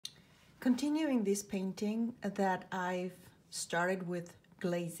Continuing this painting that I've started with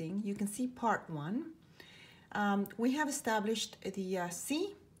glazing, you can see part one. We have established the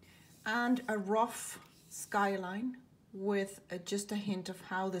sea and a rough skyline with just a hint of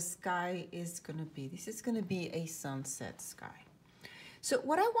how the sky is going to be. This is going to be a sunset sky. So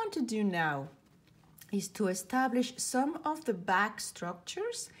what I want to do now is to establish some of the back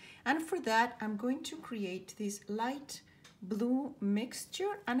structures, and for that I'm going to create this light blue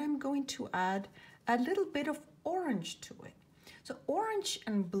mixture, and I'm going to add a little bit of orange to it. So orange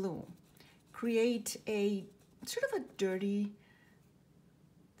and blue create a sort of a dirty,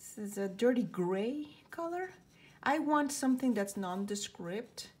 this is a dirty gray color. I want something that's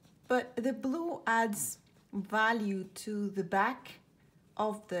nondescript, but the blue adds value to the back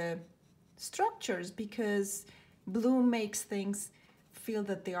of the structures because blue makes things feel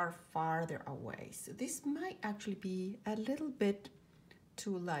that they are farther away. So this might actually be a little bit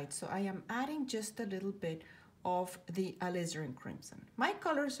too light. So I am adding just a little bit of the alizarin crimson. My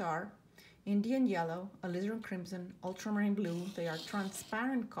colors are Indian yellow, alizarin crimson, ultramarine blue. They are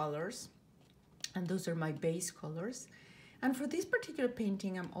transparent colors, and those are my base colors. And for this particular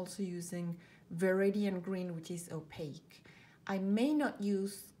painting, I'm also using Viridian green, which is opaque. I may not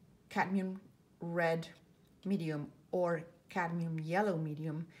use cadmium red medium or cadmium yellow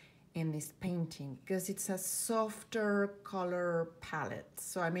medium in this painting because it's a softer color palette.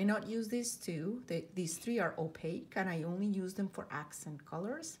 So I may not use these two. These three are opaque and I only use them for accent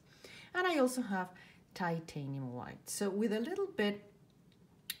colors. And I also have titanium white. So with a little bit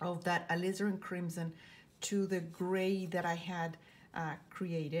of that alizarin crimson to the gray that I had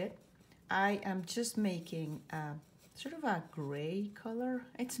created, I am just making sort of a gray color.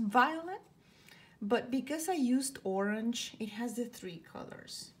 It's violet, but because I used orange, it has the three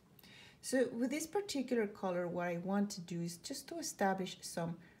colors. So with this particular color, what I want to do is just to establish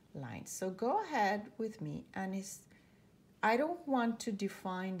some lines. So go ahead with me, and I don't want to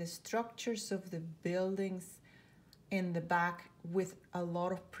define the structures of the buildings in the back with a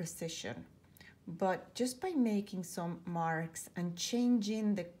lot of precision, but just by making some marks and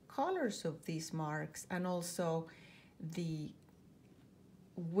changing the colors of these marks and also the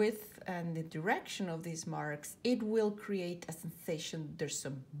width and the direction of these marks, it will create a sensation there's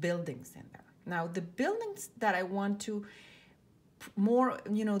some buildings in there. Now the buildings that I want to more,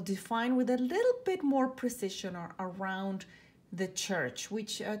 define with a little bit more precision are around the church,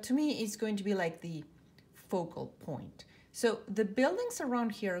 which to me is going to be like the focal point. So the buildings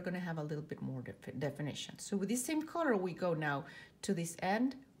around here are going to have a little bit more definition. So with this same color, we go now to this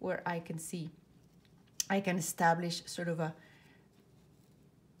end where I can see, I can establish sort of a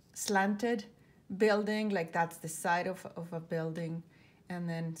slanted building, like that's the side of a building, and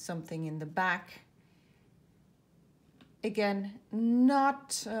then something in the back. Again,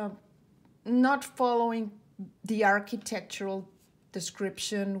 not following the architectural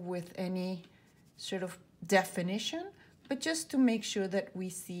description with any sort of definition, but just to make sure that we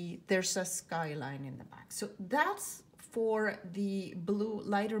see there's a skyline in the back. So that's for the blue,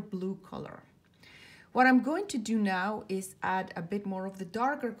 lighter blue color. What I'm going to do now is add a bit more of the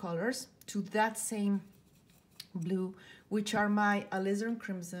darker colors to that same blue, which are my alizarin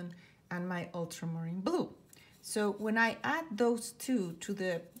crimson and my ultramarine blue. So when I add those two to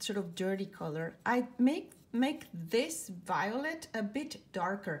the sort of dirty color, I make this violet a bit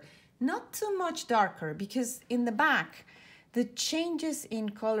darker, not too much darker, because in the back, the changes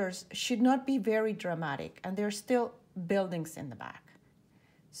in colors should not be very dramatic, and there's still buildings in the back.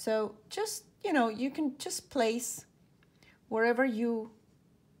 So just, you can just place wherever you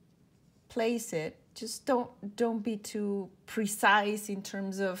place it. Just don't be too precise in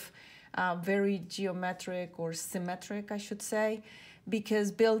terms of very geometric or symmetric, I should say,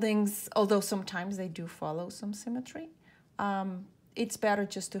 because buildings, although sometimes they do follow some symmetry, it's better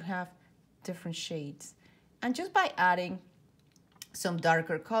just to have different shades. And just by adding some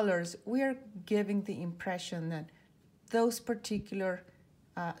darker colors, we are giving the impression that those particular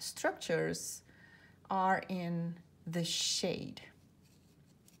structures are in the shade.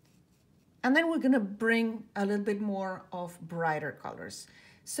 And then we're going to bring a little bit more of brighter colors.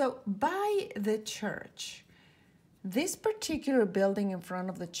 So by the church, this particular building in front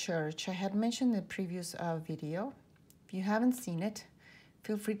of the church, I had mentioned in the previous video. If you haven't seen it,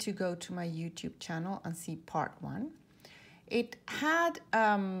 feel free to go to my YouTube channel and see part one. It had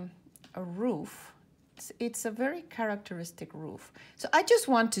a roof. It's a very characteristic roof. So I just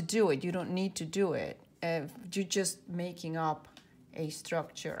want to do it. You don't need to do it. You're just making up a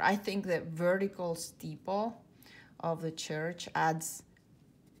structure. I think the vertical steeple of the church adds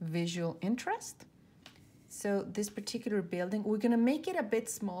visual interest. So this particular building, we're gonna make it a bit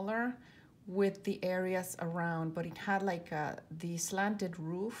smaller with the areas around, but it had like the slanted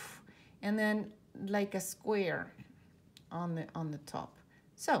roof and then like a square on the top.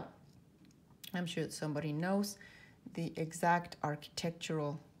 So I'm sure somebody knows the exact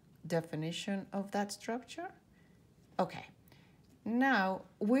architectural definition of that structure. Okay, now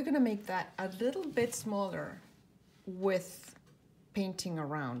we're gonna make that a little bit smaller with painting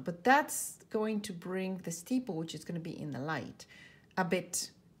around, but that's going to bring the steeple, which is going to be in the light, a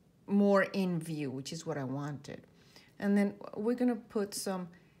bit more in view, which is what I wanted. And then we're going to put some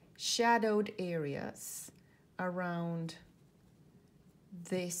shadowed areas around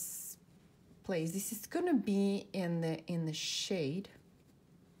this place. This is going to be in the shade,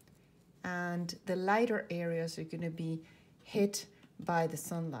 and the lighter areas are going to be hit by the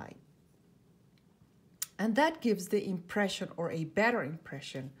sunlight. And that gives the impression, or a better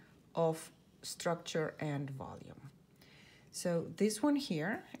impression, of structure and volume. So this one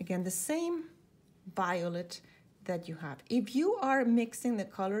here, again, the same violet that you have. If you are mixing the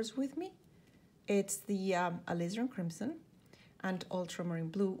colors with me, it's the Alizarin crimson and ultramarine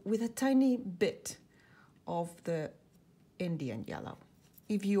blue with a tiny bit of the Indian yellow.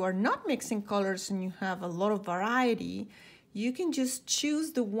 If you are not mixing colors and you have a lot of variety, you can just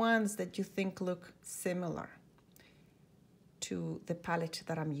choose the ones that you think look similar to the palette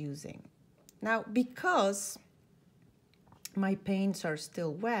that I'm using. Now, because my paints are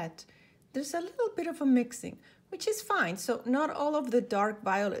still wet, there's a little bit of a mixing, which is fine. So not all of the dark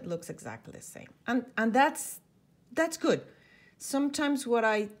violet looks exactly the same. And that's good. Sometimes what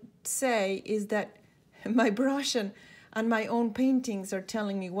I say is that my brush and my own paintings are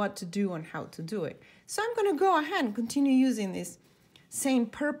telling me what to do and how to do it. So I'm going to go ahead and continue using this same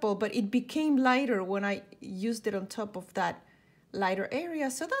purple, but it became lighter when I used it on top of that lighter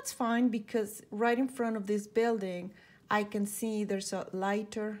area. So that's fine, because right in front of this building, I can see there's a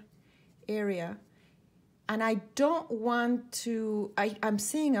lighter area. And I don't want to, I'm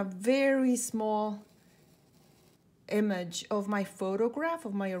seeing a very small image of my photograph,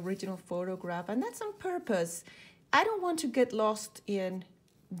 of my original photograph, and that's on purpose. I don't want to get lost in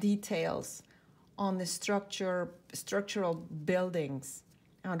details on the structural buildings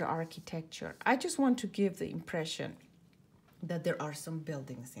and the architecture. I just want to give the impression that there are some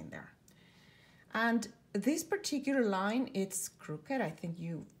buildings in there. And this particular line, it's crooked. I think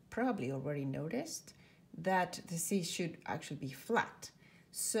you probably already noticed that the C should actually be flat.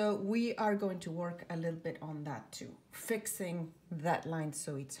 So we are going to work a little bit on that too, fixing that line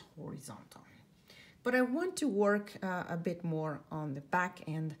so it's horizontal. But I want to work a bit more on the back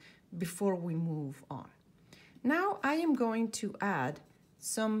end before we move on. Now I am going to add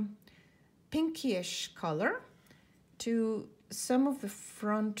some pinkish color to some of the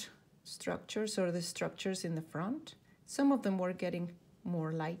front structures, or the structures in the front. Some of them were getting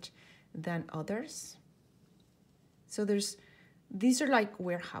more light than others. So these are like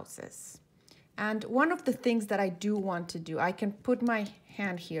warehouses. And one of the things that I do want to do, I can put my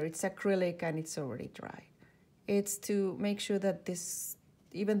hand here, it's acrylic and it's already dry. It's to make sure that this,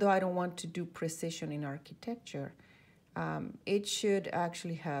 even though I don't want to do precision in architecture, it should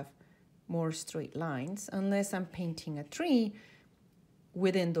actually have more straight lines, unless I'm painting a tree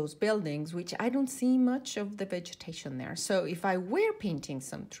within those buildings, which I don't see much of the vegetation there. So if I were painting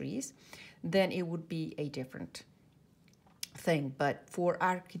some trees, then it would be a different thing. But for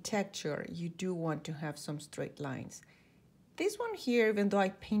architecture, you do want to have some straight lines. This one here, even though I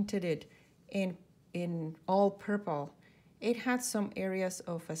painted it in all purple, it had some areas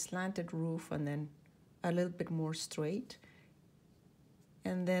of a slanted roof and then a little bit more straight.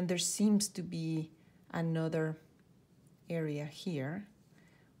 And then there seems to be another area here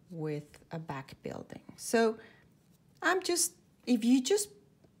with a back building. So if you just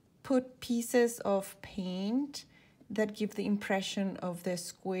put pieces of paint that give the impression of the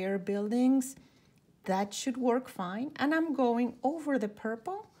square buildings, that should work fine. And I'm going over the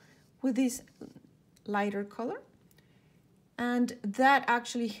purple with this lighter color. And that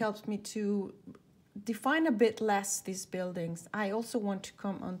actually helps me to define a bit less these buildings. I also want to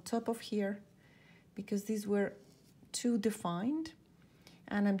come on top of here because these were too defined.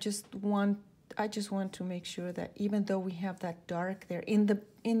 And I just want to make sure that even though we have that dark there, in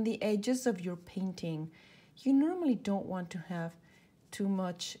the edges of your painting, you normally don't want to have too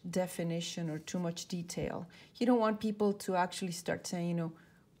much definition or too much detail. You don't want people to actually start saying, you know,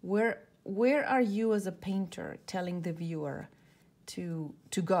 where are you as a painter telling the viewer to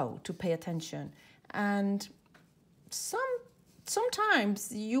go, to pay attention? And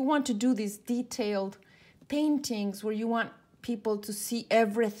sometimes you want to do these detailed paintings where you want people to see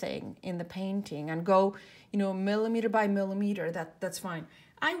everything in the painting and go, you know, millimeter by millimeter. That's fine.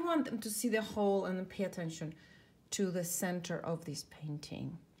 I want them to see the whole and pay attention to the center of this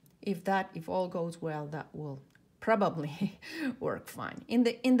painting. If all goes well, that will probably work fine. In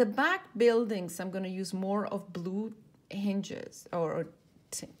the back buildings, I'm going to use more of blue hinges or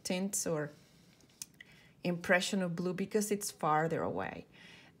tints or impression of blue because it's farther away.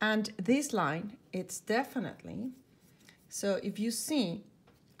 And this line, it's definitely, so if you see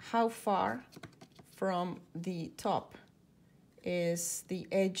how far from the top is the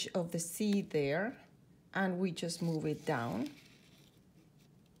edge of the sea there, and we just move it down,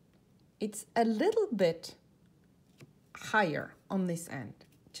 it's a little bit higher on this end,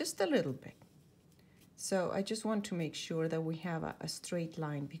 just a little bit. So I just want to make sure that we have a straight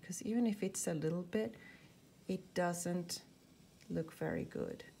line, because even if it's a little bit, it doesn't look very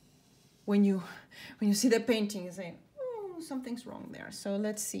good. When you see the painting, you say, oh, something's wrong there. So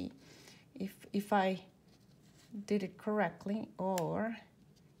let's see if I did it correctly or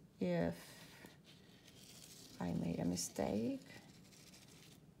if I made a mistake.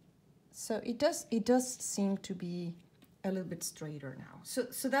 So it does seem to be a little bit straighter now.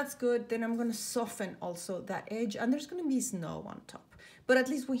 So that's good. Then I'm going to soften also that edge, and there's going to be snow on top, but at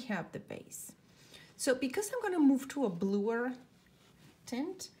least we have the base. So because I'm going to move to a bluer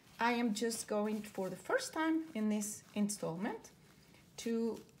tint, I am just going for the first time in this installment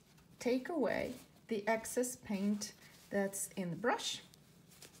to take away the excess paint that's in the brush.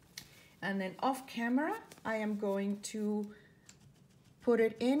 And then off camera, I am going to put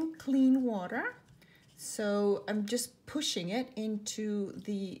it in clean water. So I'm just pushing it into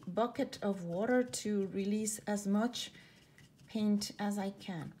the bucket of water to release as much paint as I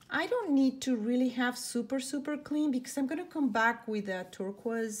can. I don't need to really have super clean because I'm going to come back with a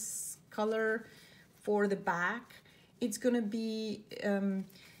turquoise color for the back. It's going to be,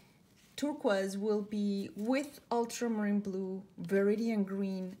 turquoise will be with ultramarine blue, Viridian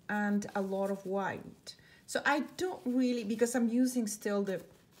green, and a lot of white. So I don't really, because I'm using still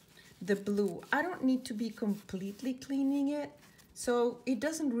the blue, I don't need to be completely cleaning it. So it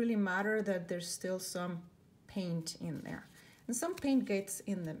doesn't really matter that there's still some paint in there. And some paint gets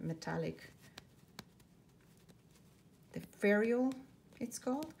in the metallic, the ferrule it's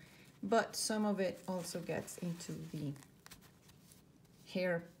called, but some of it also gets into the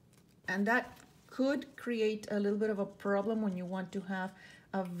hair. And that could create a little bit of a problem when you want to have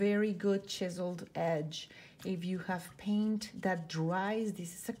a very good chiseled edge. If you have paint that dries,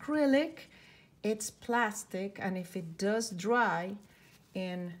 this is acrylic, it's plastic, and if it does dry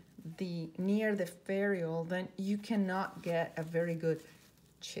in near the ferrule, then you cannot get a very good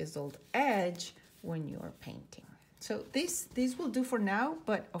chiseled edge when you're painting. So this will do for now,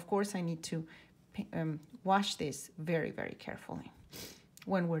 but of course I need to wash this very carefully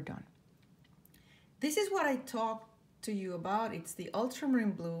when we're done. This is what I talked to you about. It's the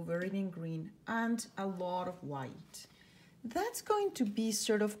ultramarine blue, Viridian green, and a lot of white. That's going to be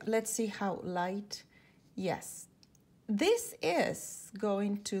sort of, let's see how light. Yes, this is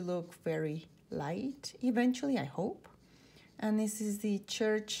going to look very light eventually, I hope. And this is the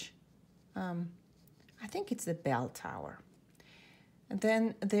church, I think it's the bell tower. And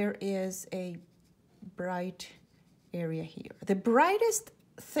then there is a bright area here. The brightest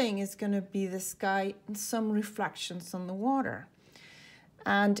thing is going to be the sky and some reflections on the water.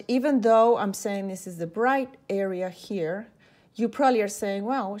 And even though I'm saying this is the bright area here, you probably are saying,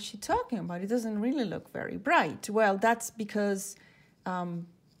 well, what's she talking about? It doesn't really look very bright. Well, that's because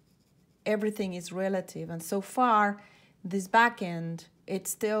everything is relative. And so far, this back end,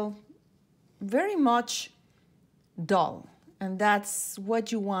 it's still very much dull. And that's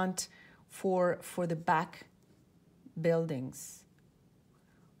what you want for the back buildings.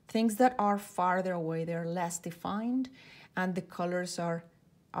 Things that are farther away, they're less defined, and the colors are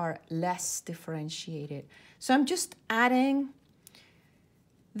less differentiated. So I'm just adding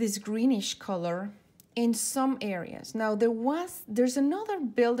this greenish color in some areas. Now there's another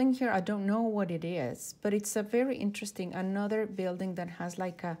building here, I don't know what it is, but it's a very interesting, another building that has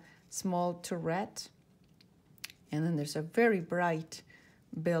like a small turret. And then there's a very bright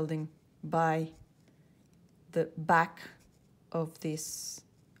building by the back of this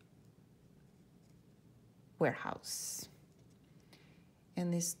warehouse.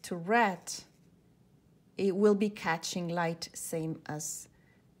 And this turret, it will be catching light, same as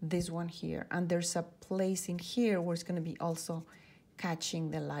this one here. And there's a place in here where it's going to be also catching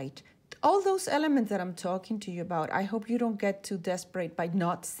the light. All those elements that I'm talking to you about, I hope you don't get too desperate by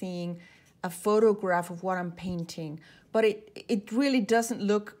not seeing a photograph of what I'm painting. But it really doesn't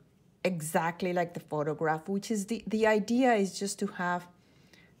look exactly like the photograph, which is the idea is just to have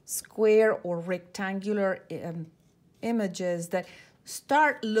square or rectangular images that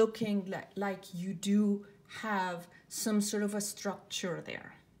start looking like you do have some sort of a structure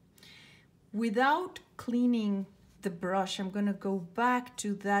there. Without cleaning the brush, I'm going to go back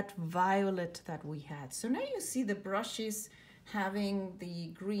to that violet that we had. So now you see the brush is having the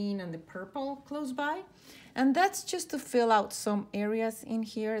green and the purple close by. And that's just to fill out some areas in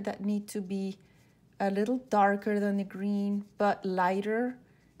here that need to be a little darker than the green, but lighter.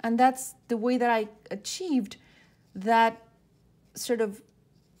 And that's the way that I achieved that sort of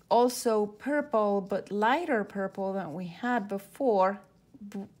also purple, but lighter purple than we had before.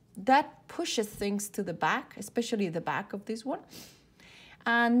 That pushes things to the back, especially the back of this one.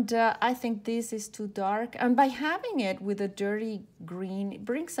 And I think this is too dark. And by having it with a dirty green, it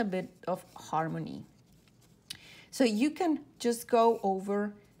brings a bit of harmony. So you can just go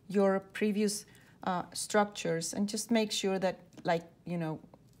over your previous structures and just make sure that, like, you know,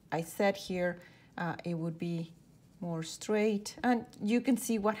 I said here, it would be more straight. And you can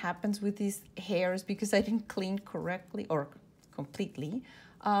see what happens with these hairs because I didn't clean correctly or completely.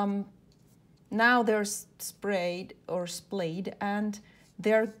 Now they're sprayed or splayed and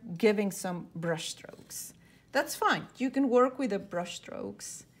they're giving some brush strokes. That's fine. You can work with the brush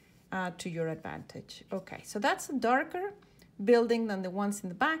strokes to your advantage. Okay, so that's a darker building than the ones in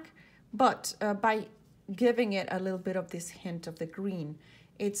the back, but by giving it a little bit of this hint of the green,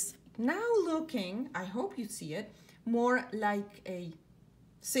 it's now looking, I hope you see it, more like a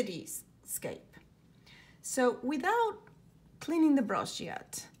cityscape. So without cleaning the brush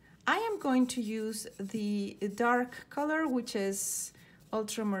yet, I am going to use the dark color, which is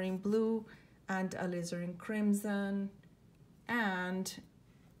Ultramarine blue and Alizarin crimson, and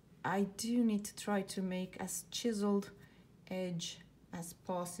I do need to try to make as chiseled edge as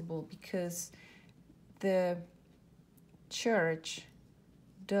possible because the church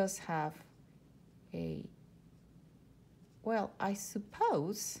does have a, well, I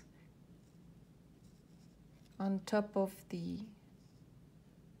suppose on top of the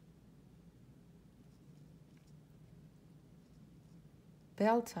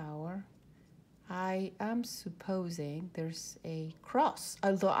bell tower, I am supposing there's a cross,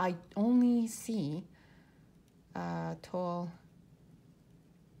 although I only see a tall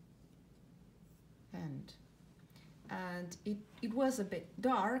end. And it was a bit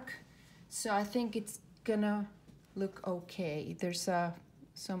dark, so I think it's gonna look okay. There's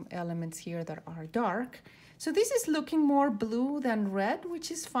some elements here that are dark. So this is looking more blue than red, which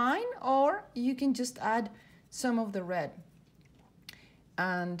is fine, or you can just add some of the red.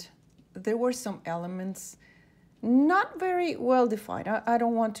 And there were some elements not very well defined. I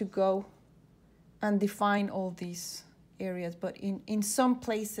don't want to go and define all these areas, but in some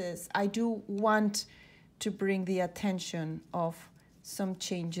places I do want to bring the attention of some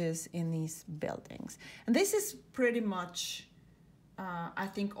changes in these buildings. And this is pretty much, I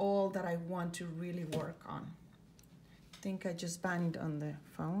think, all that I want to really work on. I think I just banged on the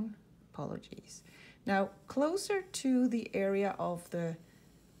phone. Apologies. Now, closer to the area of the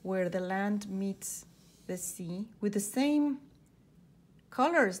where the land meets the sea with the same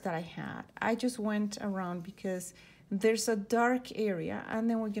colors that I had, I just went around because there's a dark area, and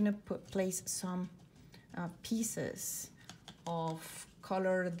then we're gonna place some pieces of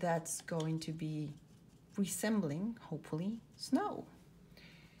color that's going to be resembling, hopefully, snow.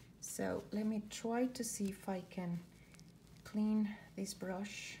 So let me try to see if I can clean this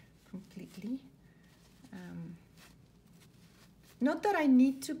brush completely. Not that I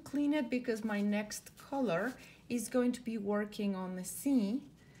need to clean it because my next color is going to be working on the sea.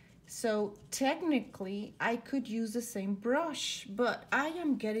 So technically I could use the same brush, but I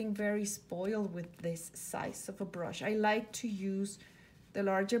am getting very spoiled with this size of a brush. I like to use the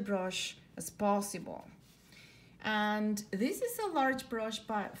larger brush as possible. And this is a large brush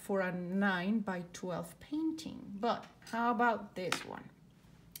for a 9 by 12 painting. But how about this one?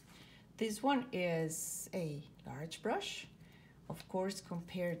 This one is a large brush. Of course,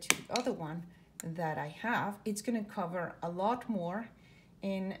 compared to the other one that I have, it's going to cover a lot more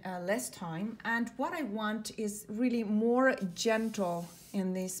in less time. And what I want is really more gentle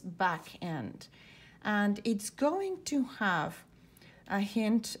in this back end. And it's going to have a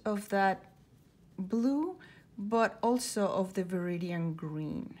hint of that blue, but also of the Viridian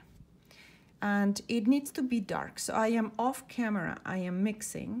green. And it needs to be dark. So I am off camera. I am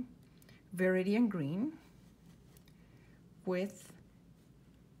mixing Viridian green with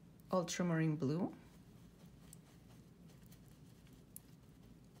ultramarine blue,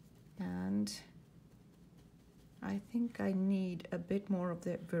 and I think I need a bit more of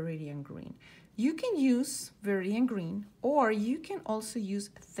the Viridian green. You can use Viridian green, or you can also use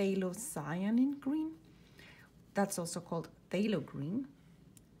phthalo-cyanin green. That's also called phthalo green,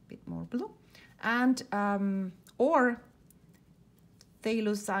 a bit more blue, and or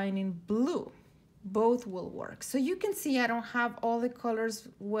phthalo-cyanin blue. Both will work. So you can see I don't have all the colors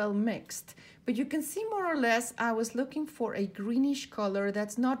well mixed, but you can see more or less I was looking for a greenish color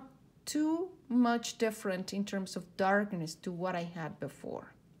that's not too much different in terms of darkness to what I had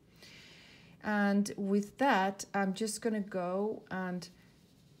before. And with that, I'm just gonna go and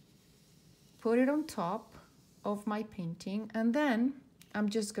put it on top of my painting, and then I'm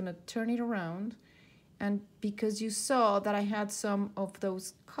just gonna turn it around. And because you saw that I had some of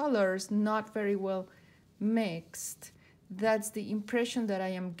those colors not very well mixed, that's the impression that I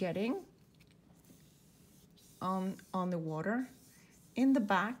am getting on the water. In the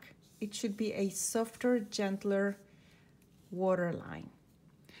back, it should be a softer, gentler waterline.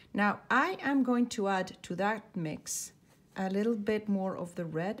 Now, I am going to add to that mix a little bit more of the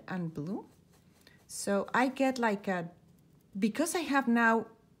red and blue. So I get like a, because I have now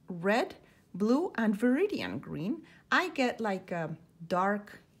red, blue, and Viridian green, I get like a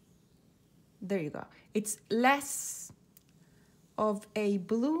dark, there you go. It's less of a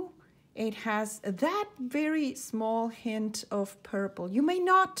blue. It has that very small hint of purple. You may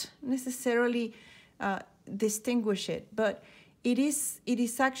not necessarily distinguish it, but it is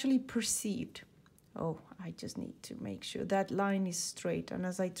actually perceived. Oh, I just need to make sure that line is straight. And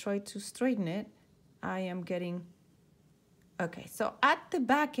as I try to straighten it, I am getting, okay. So at the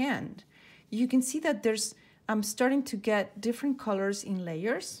back end, you can see that I'm starting to get different colors in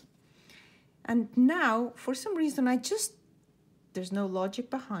layers. And now, for some reason, there's no logic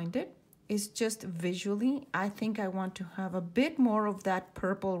behind it. It's just visually, I think I want to have a bit more of that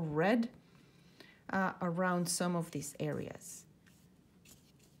purple red around some of these areas.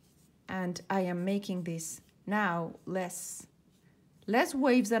 And I am making this now less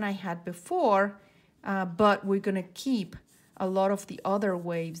waves than I had before, but we're gonna keep a lot of the other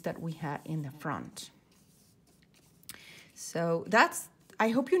waves that we had in the front. So that's, I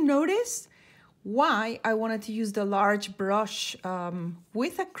hope you noticed why I wanted to use the large brush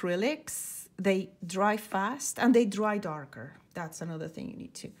with acrylics. They dry fast and they dry darker. That's another thing you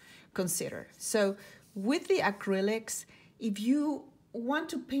need to consider. So with the acrylics, if you want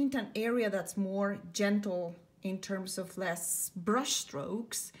to paint an area that's more gentle in terms of less brush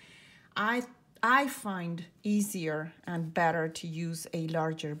strokes, I find easier and better to use a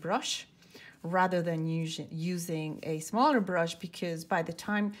larger brush rather than using a smaller brush, because by the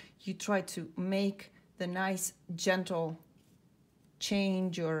time you try to make the nice gentle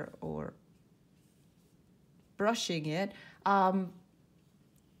change or brushing it,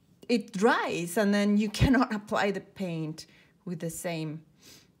 it dries and then you cannot apply the paint with the same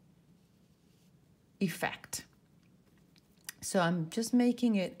effect. So I'm just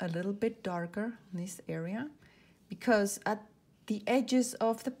making it a little bit darker in this area, because at the edges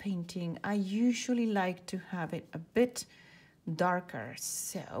of the painting, I usually like to have it a bit darker.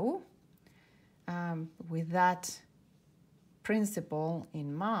 So with that principle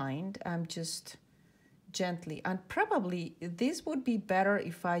in mind, I'm just gently, and probably this would be better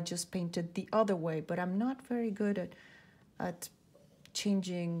if I just painted the other way, but I'm not very good at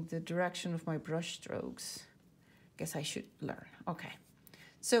changing the direction of my brush strokes. Guess I should learn. Okay,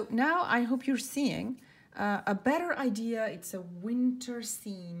 so now I hope you're seeing a better idea. It's a winter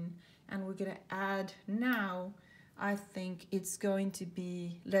scene, and we're gonna add now, I think it's going to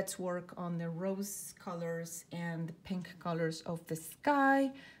be, let's work on the rose colors and the pink colors of the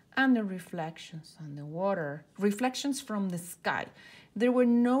sky and the reflections on the water, reflections from the sky. There were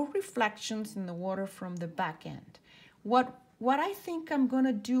no reflections in the water from the back end. What I think I'm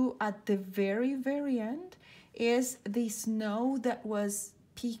gonna do at the very, very end is the snow that was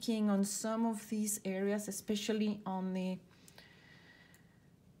peaking on some of these areas, especially on the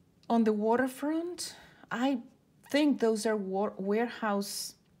waterfront. I think those are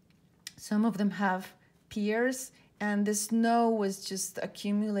warehouse, some of them have piers, and the snow was just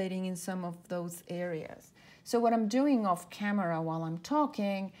accumulating in some of those areas. So what I'm doing off camera while I'm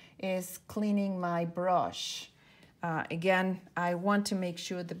talking is cleaning my brush. Again, I want to make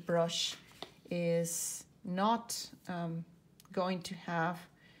sure the brush is not going to have,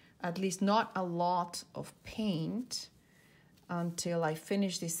 at least not a lot of paint, until I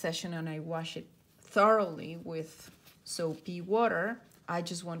finish this session and I wash it thoroughly with soapy water. I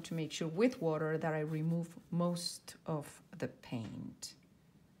just want to make sure with water that I remove most of the paint.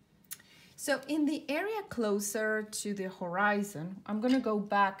 So in the area closer to the horizon, I'm gonna go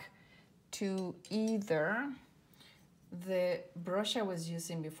back to either the brush I was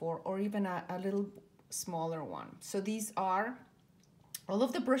using before, or even a little smaller one. So these are, all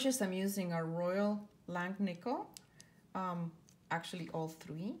of the brushes I'm using are Royal Langnickel. Actually, all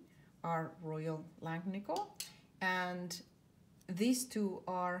three are Royal Langnickel. And these two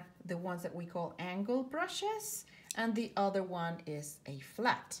are the ones that we call angle brushes, and the other one is a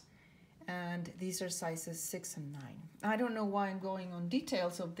flat. And these are sizes 6 and 9. I don't know why I'm going on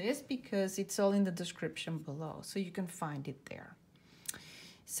details of this, because it's all in the description below, so you can find it there.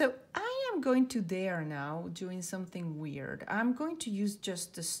 So I am going to there now, doing something weird. I'm going to use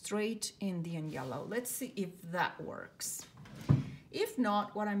just the straight Indian yellow. Let's see if that works. If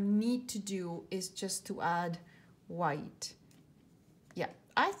not, what I need to do is just to add white. Yeah,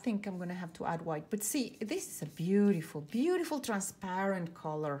 I think I'm gonna have to add white, but see, this is a beautiful, beautiful transparent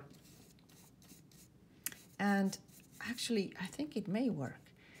color. And actually, I think it may work.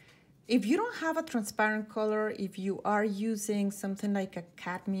 If you don't have a transparent color, if you are using something like a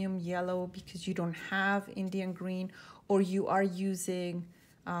cadmium yellow because you don't have Indian green, or you are using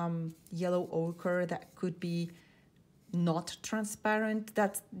yellow ochre that could be not transparent,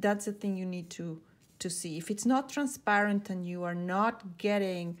 that's the thing you need to see. If it's not transparent and you are not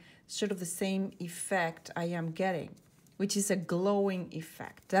getting sort of the same effect I am getting, which is a glowing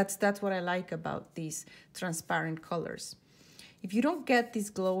effect. That's what I like about these transparent colors. If you don't get this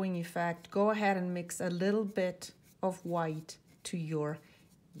glowing effect, go ahead and mix a little bit of white to your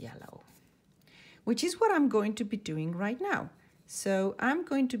yellow, which is what I'm going to be doing right now. So I'm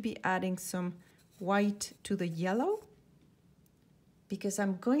going to be adding some white to the yellow, because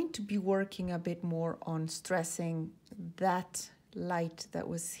I'm going to be working a bit more on stressing that light that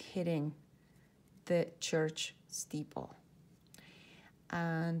was hitting the church steeple.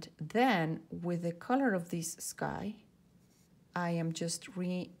 And then with the color of this sky, I am just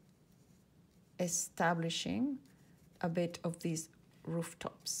re-establishing a bit of these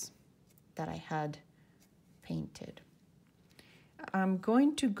rooftops that I had painted. I'm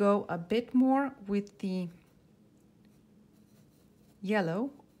going to go a bit more with the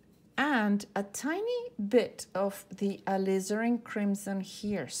yellow and a tiny bit of the alizarin crimson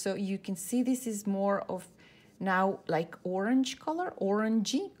here. So you can see this is more of now like orange color,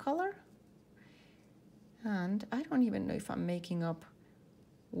 orangey color. And I don't even know if I'm making up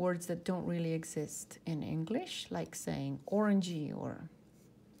words that don't really exist in English, like saying orangey or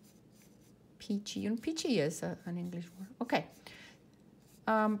peachy. And peachy is an English word. Okay.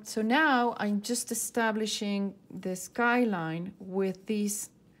 So now I'm just establishing the skyline with this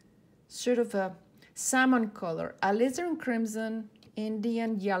sort of a salmon color, alizarin crimson,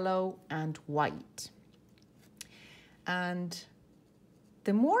 Indian yellow, and white. And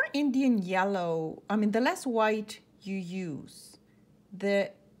the more Indian yellow, the less white you use,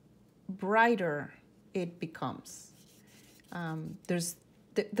 the brighter it becomes.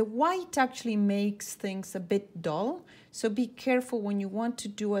 The white actually makes things a bit dull, so be careful when you want to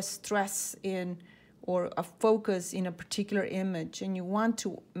do a stress in or a focus in a particular image and you want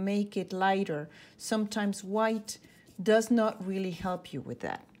to make it lighter. Sometimes white does not really help you with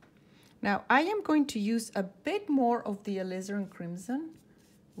that. Now I am going to use a bit more of the alizarin crimson,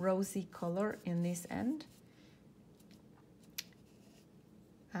 rosy color in this end.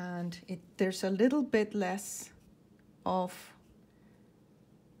 And there's a little bit less of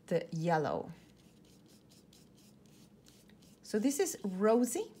the yellow. So this is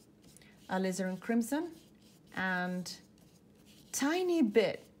rosy, alizarin crimson, and tiny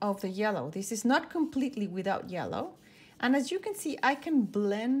bit of the yellow. This is not completely without yellow. And as you can see, I can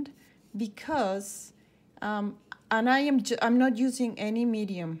blend because, and I'm not using any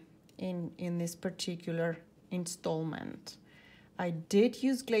medium in this particular installment. I did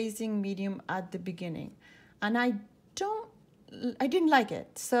use glazing medium at the beginning, and I didn't like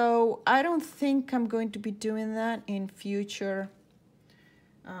it. So I don't think I'm going to be doing that in future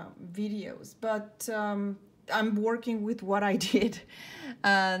videos, but I'm working with what I did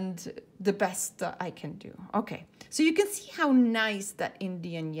and the best I can do. Okay, so you can see how nice that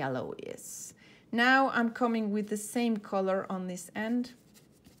Indian yellow is. Now I'm coming with the same color on this end.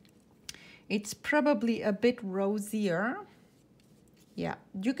 It's probably a bit rosier. Yeah,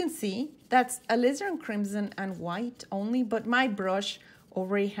 you can see that's alizarin crimson and white only, but my brush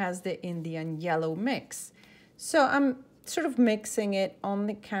already has the Indian yellow mix. So I'm sort of mixing it on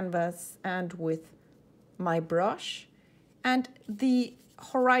the canvas and with my brush. And the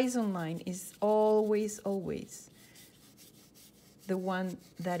horizon line is always the one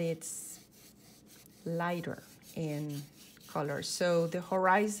that it's lighter in color. So the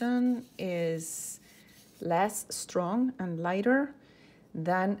horizon is less strong and lighter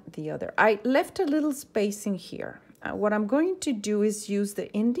than the other. I left a little spacing here, what I'm going to do is use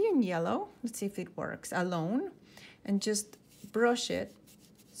the Indian yellow. Let's see if it works alone, and just brush it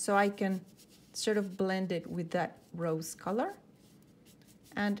so I can sort of blend it with that rose color.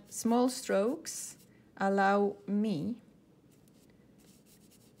 And small strokes allow me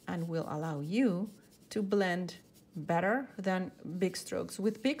and will allow you to blend better than big strokes.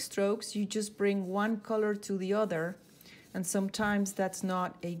 With big strokes, you just bring one color to the other, and sometimes that's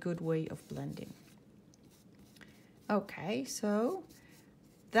not a good way of blending. Okay, so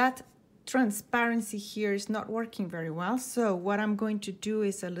that transparency here is not working very well. So what I'm going to do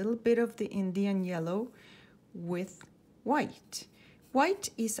is a little bit of the Indian yellow with white. White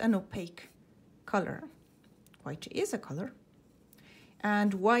is an opaque color. White is a color.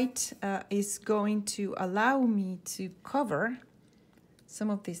 And white is going to allow me to cover some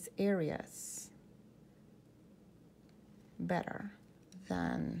of these areas better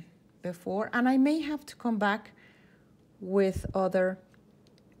than before. And I may have to come back with other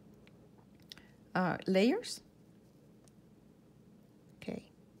layers. Okay.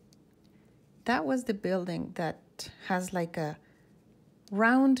 That was the building that has like a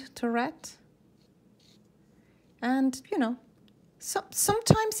round turret. And, you know,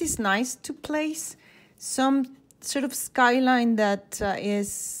 sometimes it's nice to place some sort of skyline that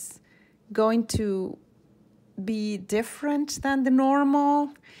is going to be different than the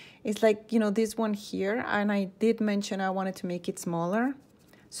normal. It's like, you know, this one here, and I did mention I wanted to make it smaller.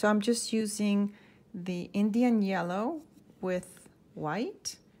 So I'm just using the Indian yellow with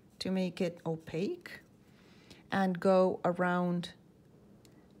white to make it opaque and go around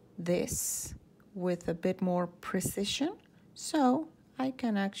this with a bit more precision. So I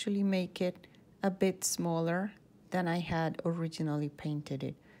can actually make it a bit smaller than I had originally painted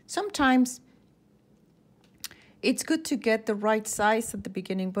it. Sometimes it's good to get the right size at the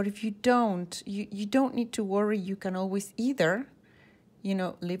beginning, but if you don't, you don't need to worry. You can always either, you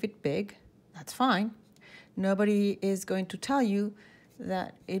know, leave it big. That's fine. Nobody is going to tell you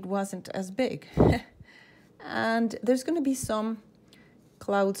that it wasn't as big. And there's going to be some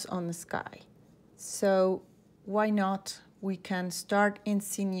clouds on the sky. So why not? We can start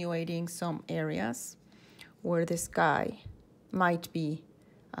insinuating some areas where the sky might be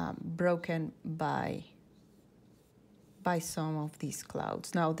broken by some of these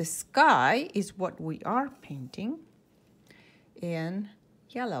clouds. Now the sky is what we are painting in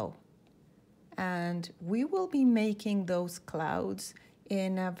yellow, and we will be making those clouds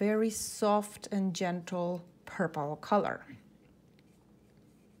in a very soft and gentle purple color.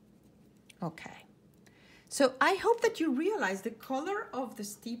 Okay, so I hope that you realize the color of the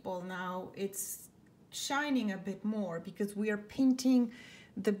steeple now, it's shining a bit more because we are painting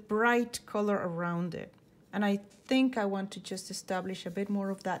the bright color around it. And I think I want to just establish a bit more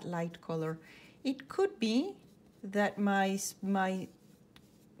of that light color. It could be that my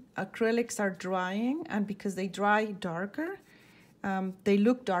acrylics are drying, and because they dry darker, they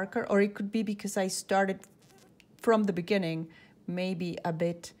look darker, or it could be because I started from the beginning maybe a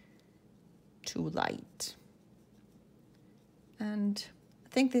bit too light. And I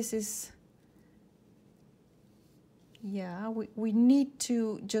think this is, yeah, we need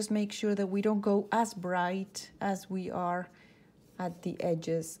to just make sure that we don't go as bright as we are at the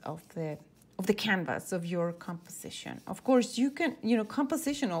edges of the canvas of your composition. Of course, you can, you know,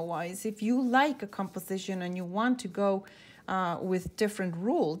 compositional wise, if you like a composition and you want to go with different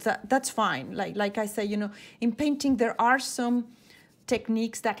rules, that's fine. Like I say, you know, in painting there are some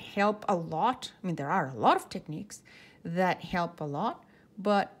techniques that help a lot. I mean, there are a lot of techniques that help a lot,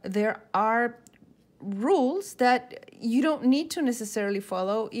 but there are rules that you don't need to necessarily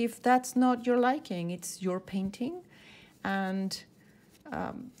follow if that's not your liking. It's your painting, and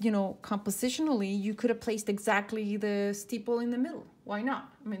you know, compositionally you could have placed exactly the steeple in the middle. Why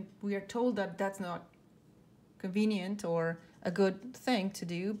not? I mean, we are told that that's not convenient or a good thing to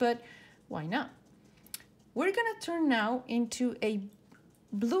do, but why not? We're gonna turn now into a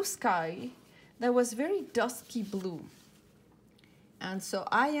blue sky that was very dusky blue, and so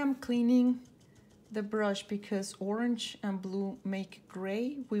I am cleaning the brush because orange and blue make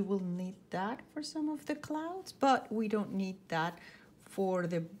gray. We will need that for some of the clouds, but we don't need that for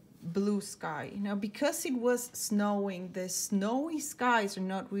the blue sky. Now, because it was snowing, the snowy skies are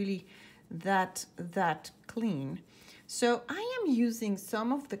not really that clean. So I am using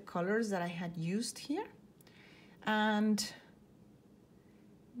some of the colors that I had used here, and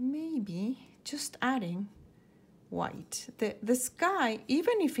maybe just adding white. The sky,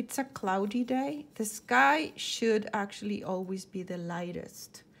 even if it's a cloudy day, the sky should actually always be the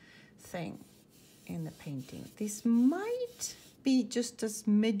lightest thing in the painting. This might be just a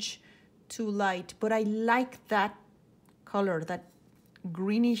smidge too light, but I like that color, that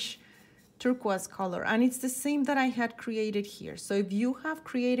greenish turquoise color, and it's the same that I had created here. So if you have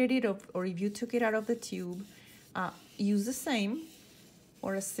created it or if you took it out of the tube, use the same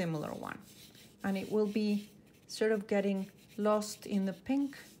or a similar one, and it will be sort of getting lost in the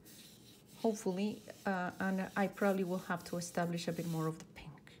pink, hopefully, and I probably will have to establish a bit more of the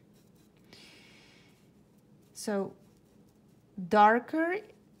pink. So darker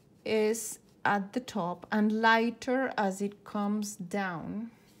is at the top and lighter as it comes down,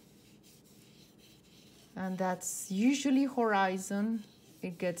 and that's usually horizon,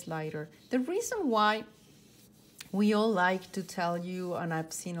 it gets lighter. The reason why we all like to tell you, and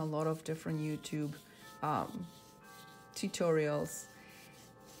I've seen a lot of different YouTube tutorials,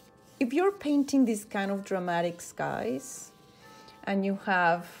 if you're painting these kind of dramatic skies and you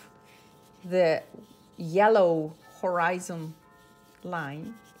have the yellow horizon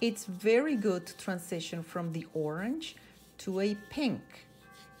line, it's very good to transition from the orange to a pink,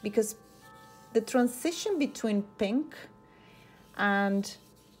 because the transition between pink and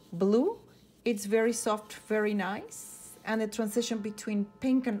blue, it's very soft, very nice, and the transition between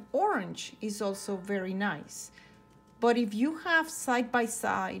pink and orange is also very nice. But if you have side by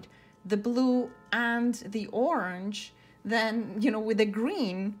side the blue and the orange, then, you know, with the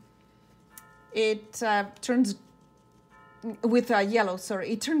green, it turns, with yellow,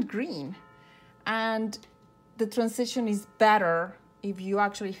 sorry, it turned green. And the transition is better if you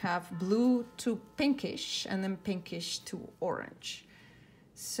actually have blue to pinkish and then pinkish to orange.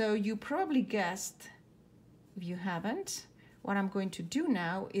 So you probably guessed, if you haven't, what I'm going to do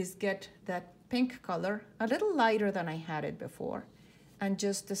now is get that pink color a little lighter than I had it before, and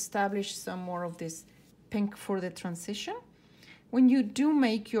just establish some more of this pink for the transition. When you do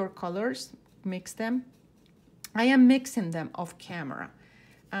make your colors, mix them, I am mixing them off camera,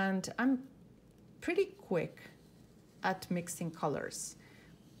 and I'm pretty quick at mixing colors.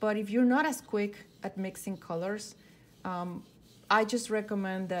 But if you're not as quick at mixing colors, I just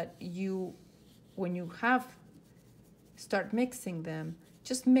recommend that you, when you start mixing them,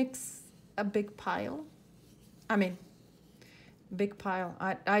 just mix a big pile. Big pile.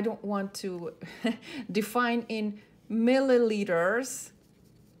 I don't want to define in milliliters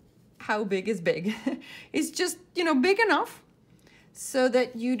how big is big. It's just, you know, big enough so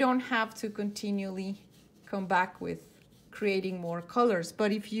that you don't have to continually come back with creating more colors.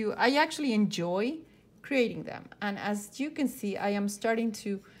 But I actually enjoy creating them. And as you can see, I am starting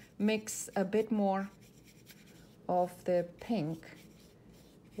to mix a bit more of the pink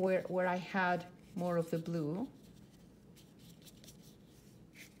where I had more of the blue.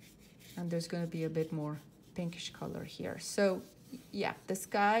 And there's going to be a bit more pinkish color here. So yeah, the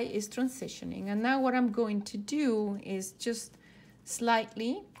sky is transitioning. And now what I'm going to do is just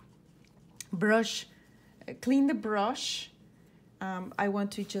slightly clean the brush. I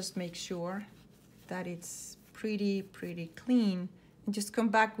want to just make sure that it's pretty clean, and just come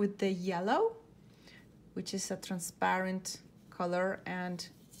back with the yellow, which is a transparent color, and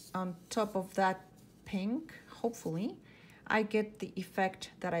on top of that pink, hopefully, I get the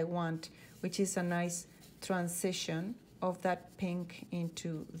effect that I want, which is a nice transition of that pink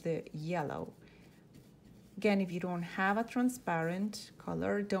into the yellow. Again, if you don't have a transparent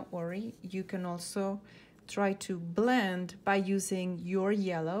color, don't worry. You can also try to blend by using your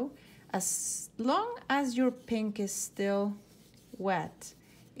yellow. As long as your pink is still wet,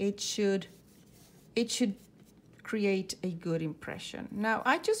 it should create a good impression. Now,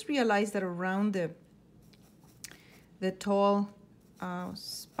 I just realized that around the tall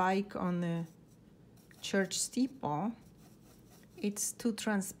spike on the church steeple, it's too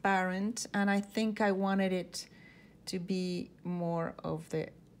transparent, and I think I wanted it to be more of the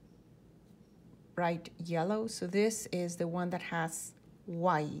bright yellow. So this is the one that has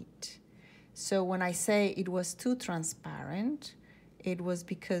white. So when I say it was too transparent, it was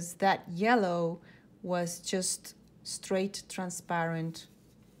because that yellow was just straight transparent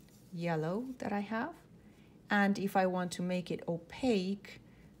yellow that I have. And if I want to make it opaque,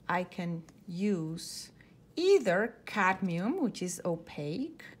 I can use either cadmium, which is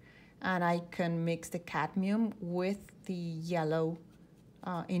opaque, and I can mix the cadmium with the yellow,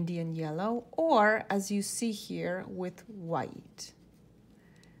 Indian yellow, or as you see here, with white.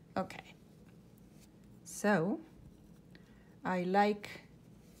 Okay, so I like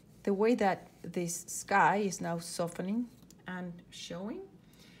the way that this sky is now softening and showing.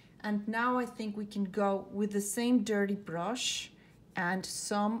 And now I think we can go with the same dirty brush and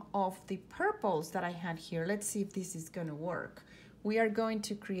some of the purples that I had here. Let's see if this is gonna work. We are going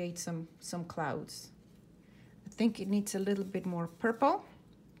to create some clouds. I think it needs a little bit more purple.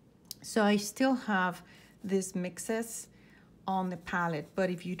 So I still have these mixes, on the palette. But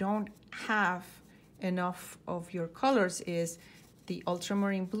if you don't have enough of your colors, is the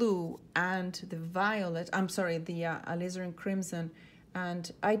ultramarine blue and the violet, I'm sorry, the alizarin crimson.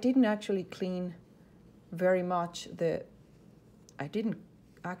 And I didn't actually clean very much I didn't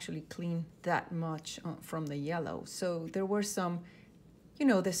actually clean that much from the yellow. So there were some, you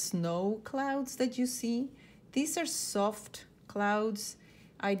know, the snow clouds that you see. These are soft clouds.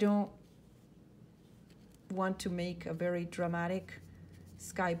 I don't want to make a very dramatic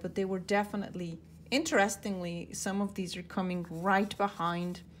sky, but they were definitely, interestingly, some of these are coming right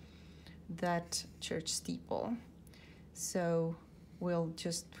behind that church steeple. So we'll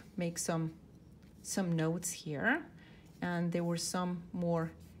just make some notes here. And there were some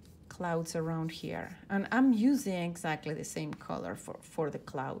more clouds around here. And I'm using exactly the same color for the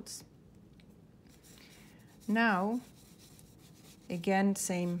clouds. Now, again,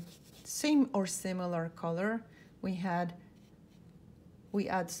 same or similar color. We add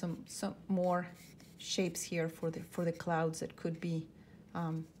some more shapes here for the clouds that could be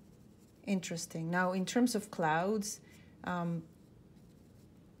interesting. Now, in terms of clouds,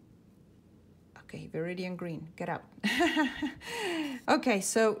 okay, Viridian green, get out. Okay,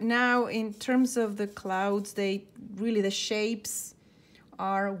 so now in terms of the clouds, the shapes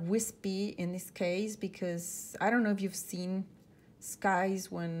are wispy in this case, because I don't know if you've seen skies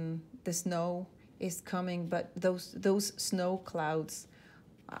when the snow is coming, but those snow clouds,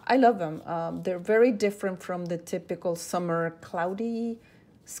 I love them. They're very different from the typical summer cloudy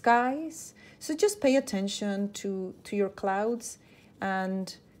skies. So just pay attention to your clouds,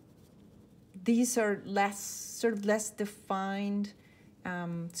 and these are less defined.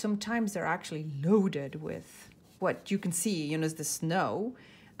 Sometimes they're actually loaded with what you can see, you know, is the snow.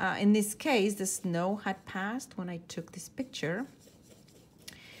 In this case, the snow had passed when I took this picture.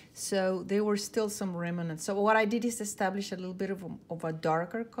 So there were still some remnants. So what I did is establish a little bit of a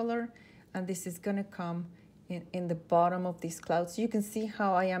darker color, and this is gonna come in the bottom of these clouds. So you can see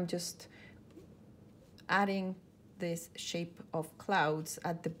how I am just adding this shape of clouds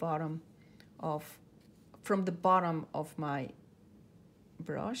at the bottom from the bottom of my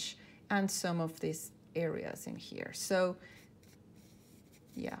brush, and some of these areas in here. So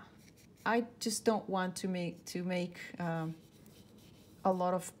yeah, I just don't want to make a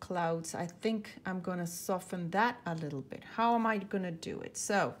lot of clouds. I think I'm gonna soften that a little bit. How am I gonna do it?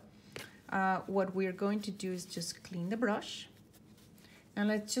 So what we're going to do is just clean the brush, and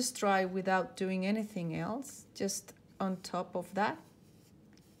let's just try without doing anything else, just on top of that,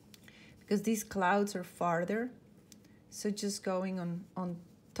 because these clouds are farther. So just going on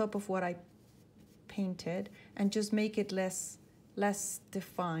top of what I painted, and just make it less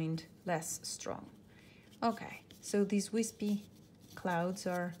defined, less strong. Okay, so these wispy clouds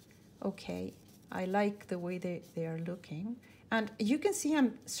are okay. I like the way they are looking. And you can see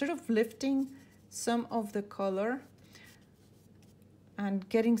I'm sort of lifting some of the color and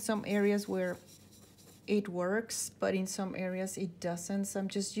getting some areas where it works, but in some areas it doesn't. So I'm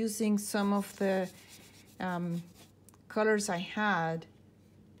just using some of the colors I had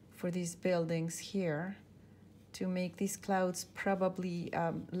for these buildings here to make these clouds probably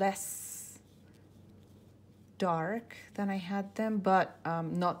less dark than I had them, but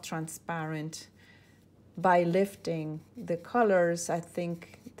not transparent. By lifting the colors, I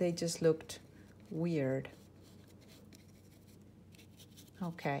think they just looked weird.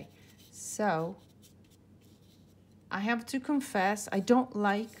 Okay, so I have to confess, I don't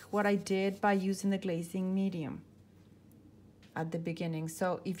like what I did by using the glazing medium at the beginning.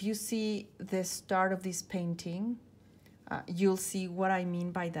 So if you see the start of this painting, you'll see what I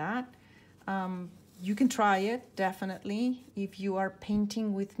mean by that. You can try it, definitely. If you are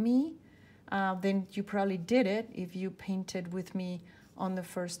painting with me, then you probably did it if you painted with me on the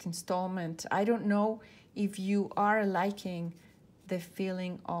first installment. I don't know if you are liking the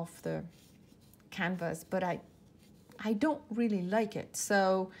feeling of the canvas, but I don't really like it.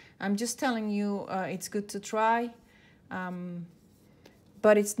 So I'm just telling you, it's good to try,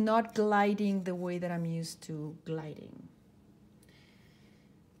 but it's not gliding the way that I'm used to gliding.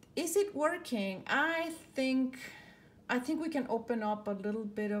 Is it working? I think we can open up a little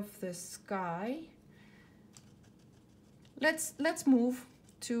bit of the sky. Let's move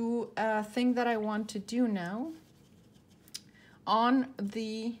to a thing that I want to do now on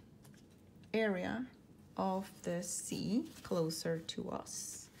the area of the sea closer to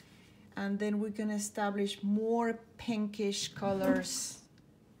us. And then we're gonna establish more pinkish colors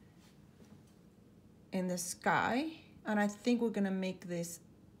in the sky. And I think we're gonna make this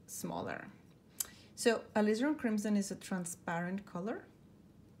smaller. So alizarin crimson is a transparent color,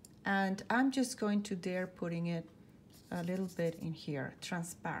 and I'm just going to dare putting it a little bit in here,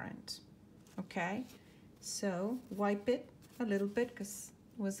 transparent. Okay, so wipe it a little bit because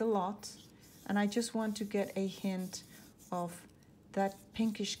it was a lot. And I just want to get a hint of that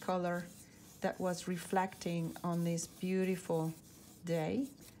pinkish color that was reflecting on this beautiful day.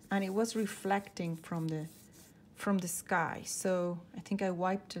 And it was reflecting from the sky. So I think I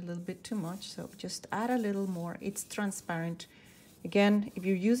wiped a little bit too much. So just add a little more. It's transparent. Again, if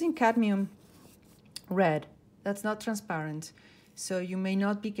you're using cadmium red, that's not transparent. So you may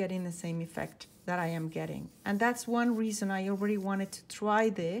not be getting the same effect that I am getting. And that's one reason I already wanted to try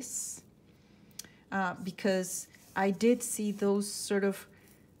this, because I did see those sort of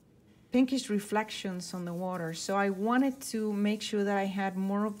pinkish reflections on the water. So I wanted to make sure that I had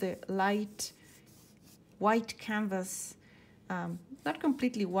more of the light white canvas, not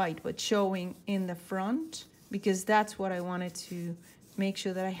completely white, but showing in the front, because that's what I wanted to make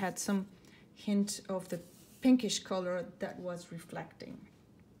sure that I had some hint of the pinkish color that was reflecting.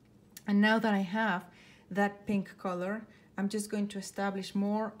 And now that I have that pink color, I'm just going to establish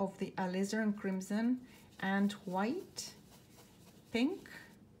more of the alizarin crimson and white, pink.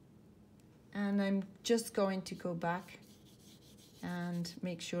 And I'm just going to go back and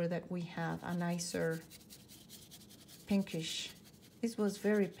make sure that we have a nicer pinkish. This was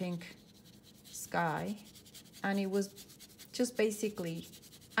very pink sky, and it was just basically,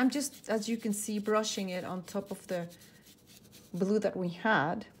 I'm just, as you can see, brushing it on top of the blue that we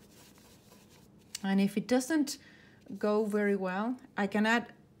had. And if it doesn't go very well, I can add,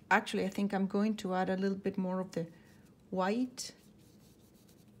 actually I think I'm going to add a little bit more of the white.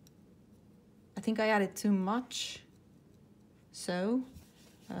 I think I added too much. So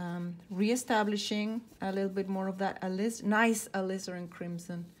re-establishing a little bit more of that nice alizarin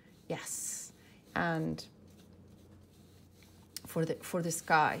crimson. Yes. And for the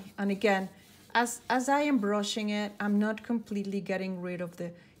sky. And again, as I am brushing it, I'm not completely getting rid of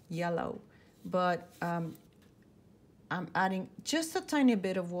the yellow, but I'm adding just a tiny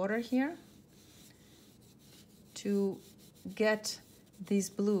bit of water here to get this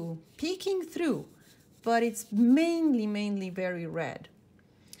blue peeking through, but it's mainly very red.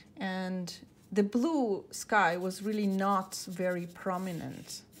 And the blue sky was really not very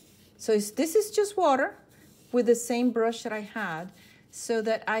prominent. So this is just water with the same brush that I had, so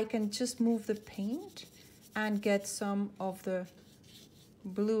that I can just move the paint and get some of the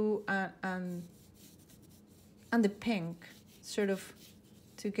blue and the pink sort of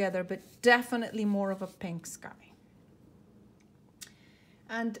together, but definitely more of a pink sky.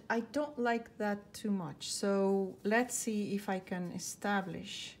 And I don't like that too much. So let's see if I can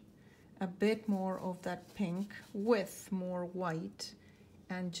establish a bit more of that pink with more white,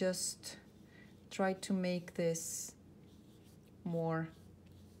 and just try to make this more,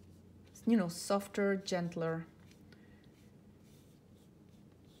 you know, softer, gentler.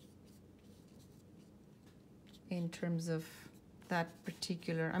 In terms of that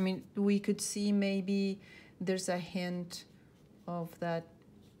particular, I mean, we could see maybe there's a hint of that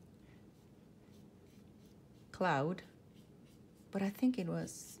cloud, but I think it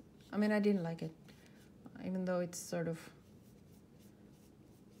was, I mean, I didn't like it, even though it's sort of,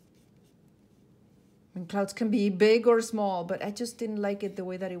 I mean, clouds can be big or small, but I just didn't like it the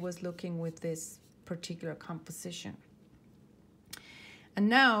way that it was looking with this particular composition. And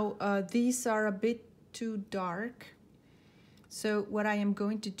now these are a bit too dark. So what I am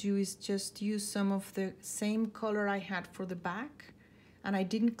going to do is just use some of the same color I had for the back, and I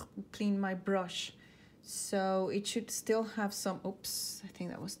didn't clean my brush. So it should still have some, oops, I think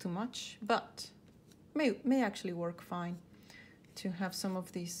that was too much, but may actually work fine to have some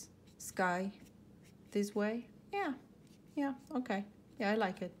of this sky this way. Yeah, okay. Yeah, I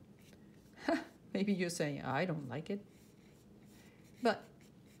like it. Maybe you're saying, I don't like it. But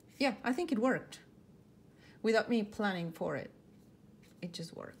yeah, I think it worked. Without me planning for it, it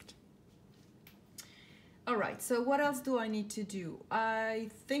just worked. All right, so what else do I need to do? I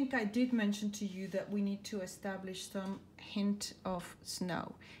think I did mention to you that we need to establish some hint of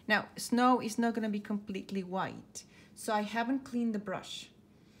snow. Now, snow is not going to be completely white, so I haven't cleaned the brush.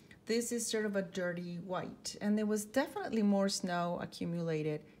 This is sort of a dirty white, and there was definitely more snow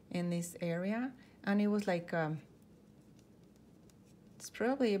accumulated in this area, and it was like, it's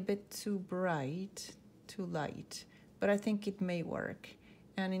probably a bit too bright, too light, but I think it may work.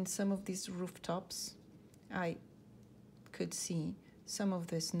 And in some of these rooftops, I could see some of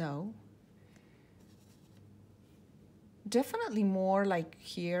the snow. Definitely more like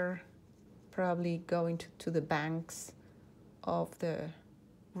here, probably going to the banks of the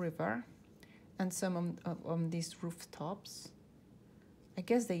river, and some on these rooftops. I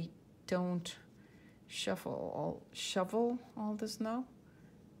guess they don't shovel all the snow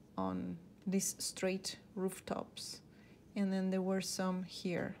on these straight rooftops. And then there were some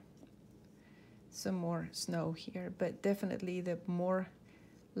here, some more snow here, but definitely the more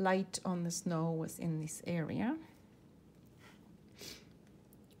light on the snow was in this area.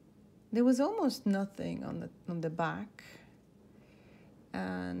 There was almost nothing on the back.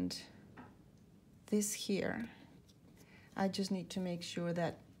 And this here, I just need to make sure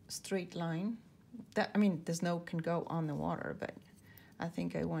that straight line, that, I mean, the snow can go on the water, but I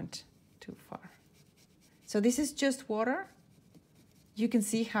think I went too far. So this is just water. You can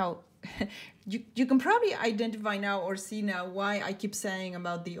see how, you can probably identify now or see now why I keep saying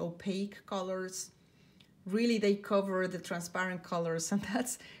about the opaque colors. Really, they cover the transparent colors, and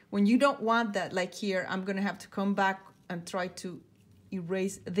that's when you don't want that. Like here, I'm gonna have to come back and try to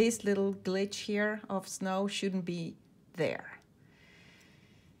erase this little glitch here of snow. Shouldn't be there.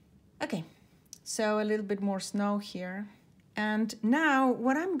 Okay, so a little bit more snow here. And now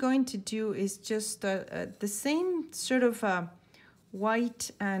what I'm going to do is just the same sort of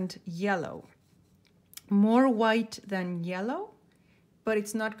white and yellow. More white than yellow, but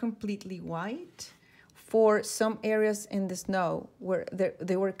it's not completely white. For some areas in the snow where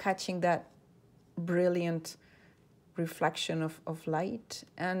they were catching that brilliant reflection of light.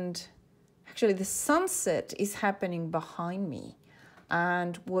 And actually the sunset is happening behind me.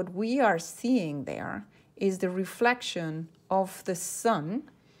 And what we are seeing there is the reflection of the sun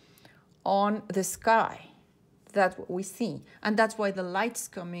on the sky. That's what we see. And that's why the light's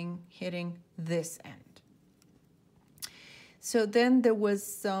hitting this end. So then there was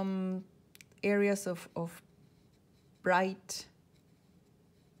some areas of bright,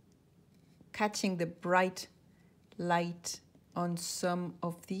 catching the bright light on some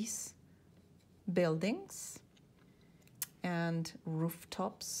of these buildings and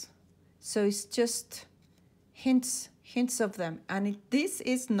rooftops. So it's just hints of them. And this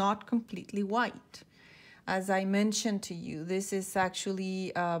is not completely white. As I mentioned to you, this is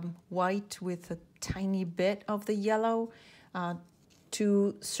actually white with a tiny bit of the yellow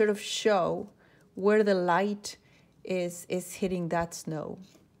to sort of show where the light is hitting that snow.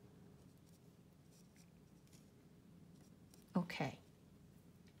 Okay.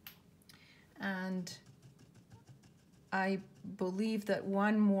 And I believe that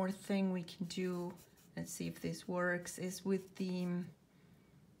one more thing we can do, let's see if this works, is with the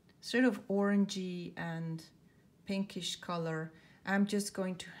sort of orangey and pinkish color. I'm just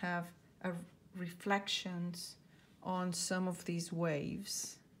going to have reflections on some of these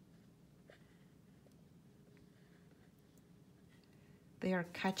waves. They are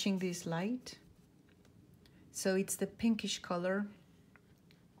catching this light. So it's the pinkish color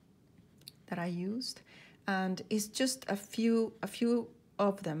that I used. And it's just a few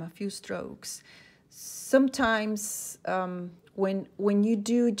of them, a few strokes. Sometimes when you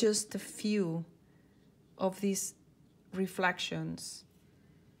do just a few of these reflections,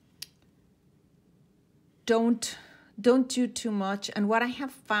 don't do too much. And what I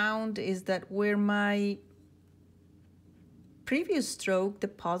have found is that where my previous stroke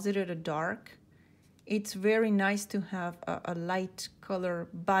deposited a dark, it's very nice to have a light color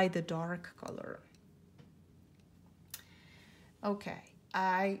by the dark color. Okay,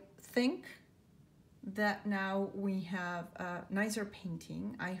 I think that now we have a nicer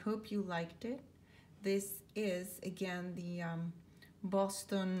painting. I hope you liked it. This is, again, the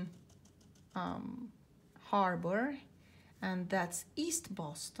Boston Harbor, and that's East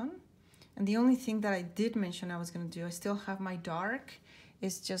Boston. And the only thing that I did mention I was going to do, I still have my dark,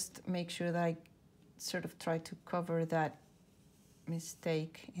 is just make sure that I sort of try to cover that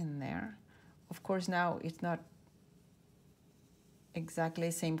mistake in there. Of course, now it's not exactly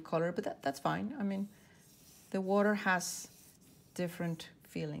the same color, but that's fine. I mean, the water has different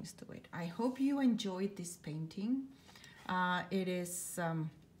feelings to it. I hope you enjoyed this painting. It is,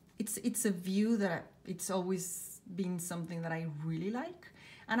 it's a view that it's always been something that I really like.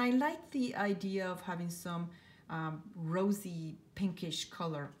 And I like the idea of having some rosy pinkish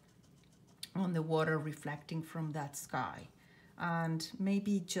color on the water reflecting from that sky. And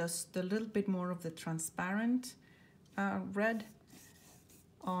maybe just a little bit more of the transparent red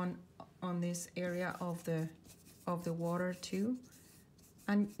on this area of the water too.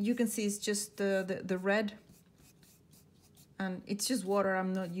 And you can see it's just the red, and it's just water.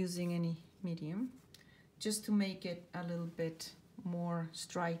 I'm not using any medium, just to make it a little bit more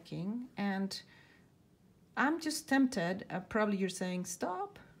striking. And I'm just tempted, probably you're saying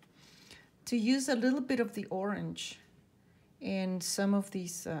stop, to use a little bit of the orange in some of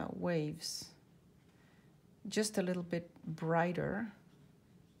these waves, just a little bit brighter.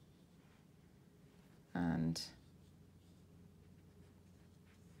 And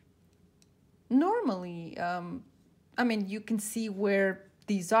normally, I mean, you can see where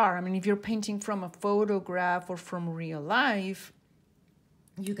these are. I mean, if you're painting from a photograph or from real life,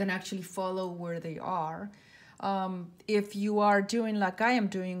 you can actually follow where they are. If you are doing like I am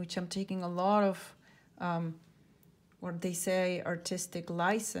doing, which I'm taking a lot of what they say artistic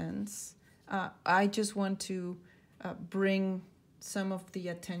license, I just want to bring some of the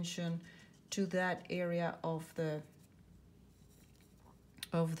attention to that area of the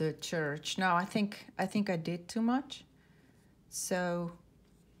church. Now I think I did too much, so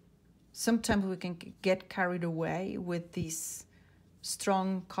sometimes we can get carried away with these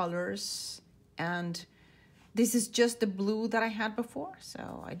strong colors, and this is just the blue that I had before,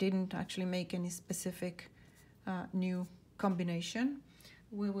 so I didn't actually make any specific new combination.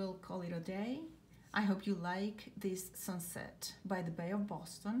 We will call it a day. I hope you like this sunset by the Bay of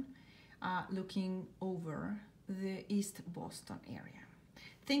Boston, looking over the East Boston area.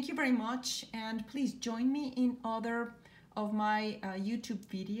 Thank you very much, and please join me in other of my YouTube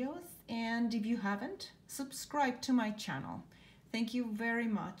videos, and if you haven't, subscribe to my channel. Thank you very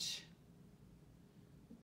much.